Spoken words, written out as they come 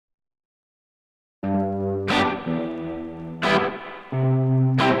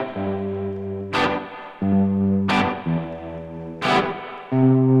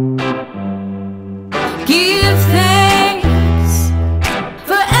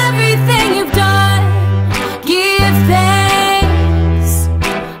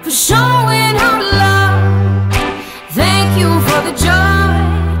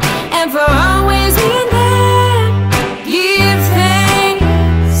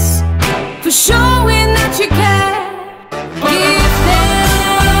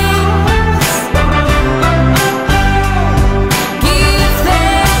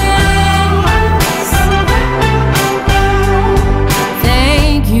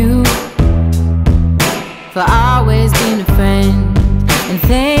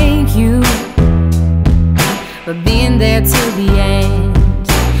there till the end.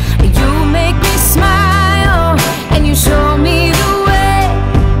 You make me smile and you show me the way.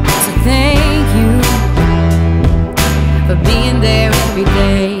 So thank you for being there every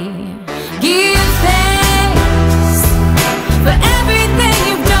day. Give thanks for everything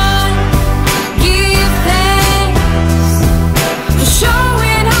you've done. Give thanks for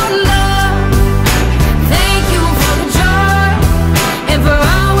showing our love. Thank you for the joy and for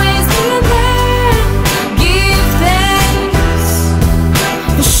always being there. Give thanks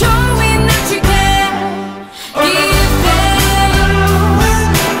for showing that you care. Give thanks.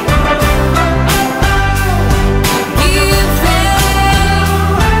 Give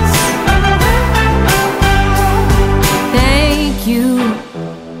thanks. Thank you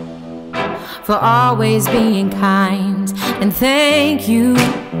for always being kind, and thank you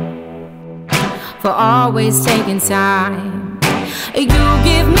for always taking time. You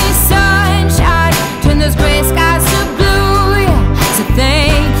give me sunshine, turn those gray skies to blue, yeah. So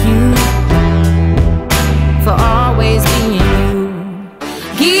thank you for always being you.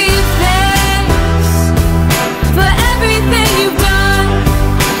 Give thanks for everything you've done.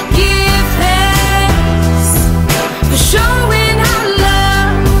 Give thanks for showing our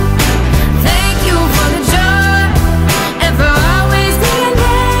love. Thank you for the joy and for always being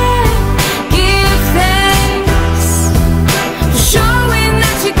there. Give thanks for showing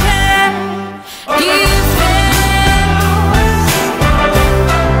that you care. Give thanks.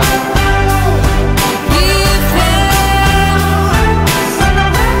 Give thanks.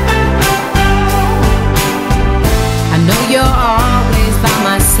 I know you're always by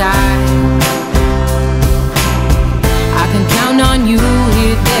my side. I can count on you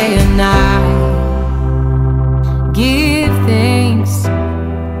here day and night. Give thanks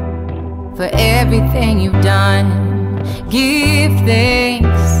for everything you've done. Give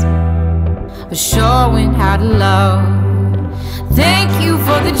thanks for showing how to love. Thank you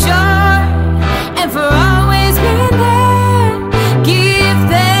for the joy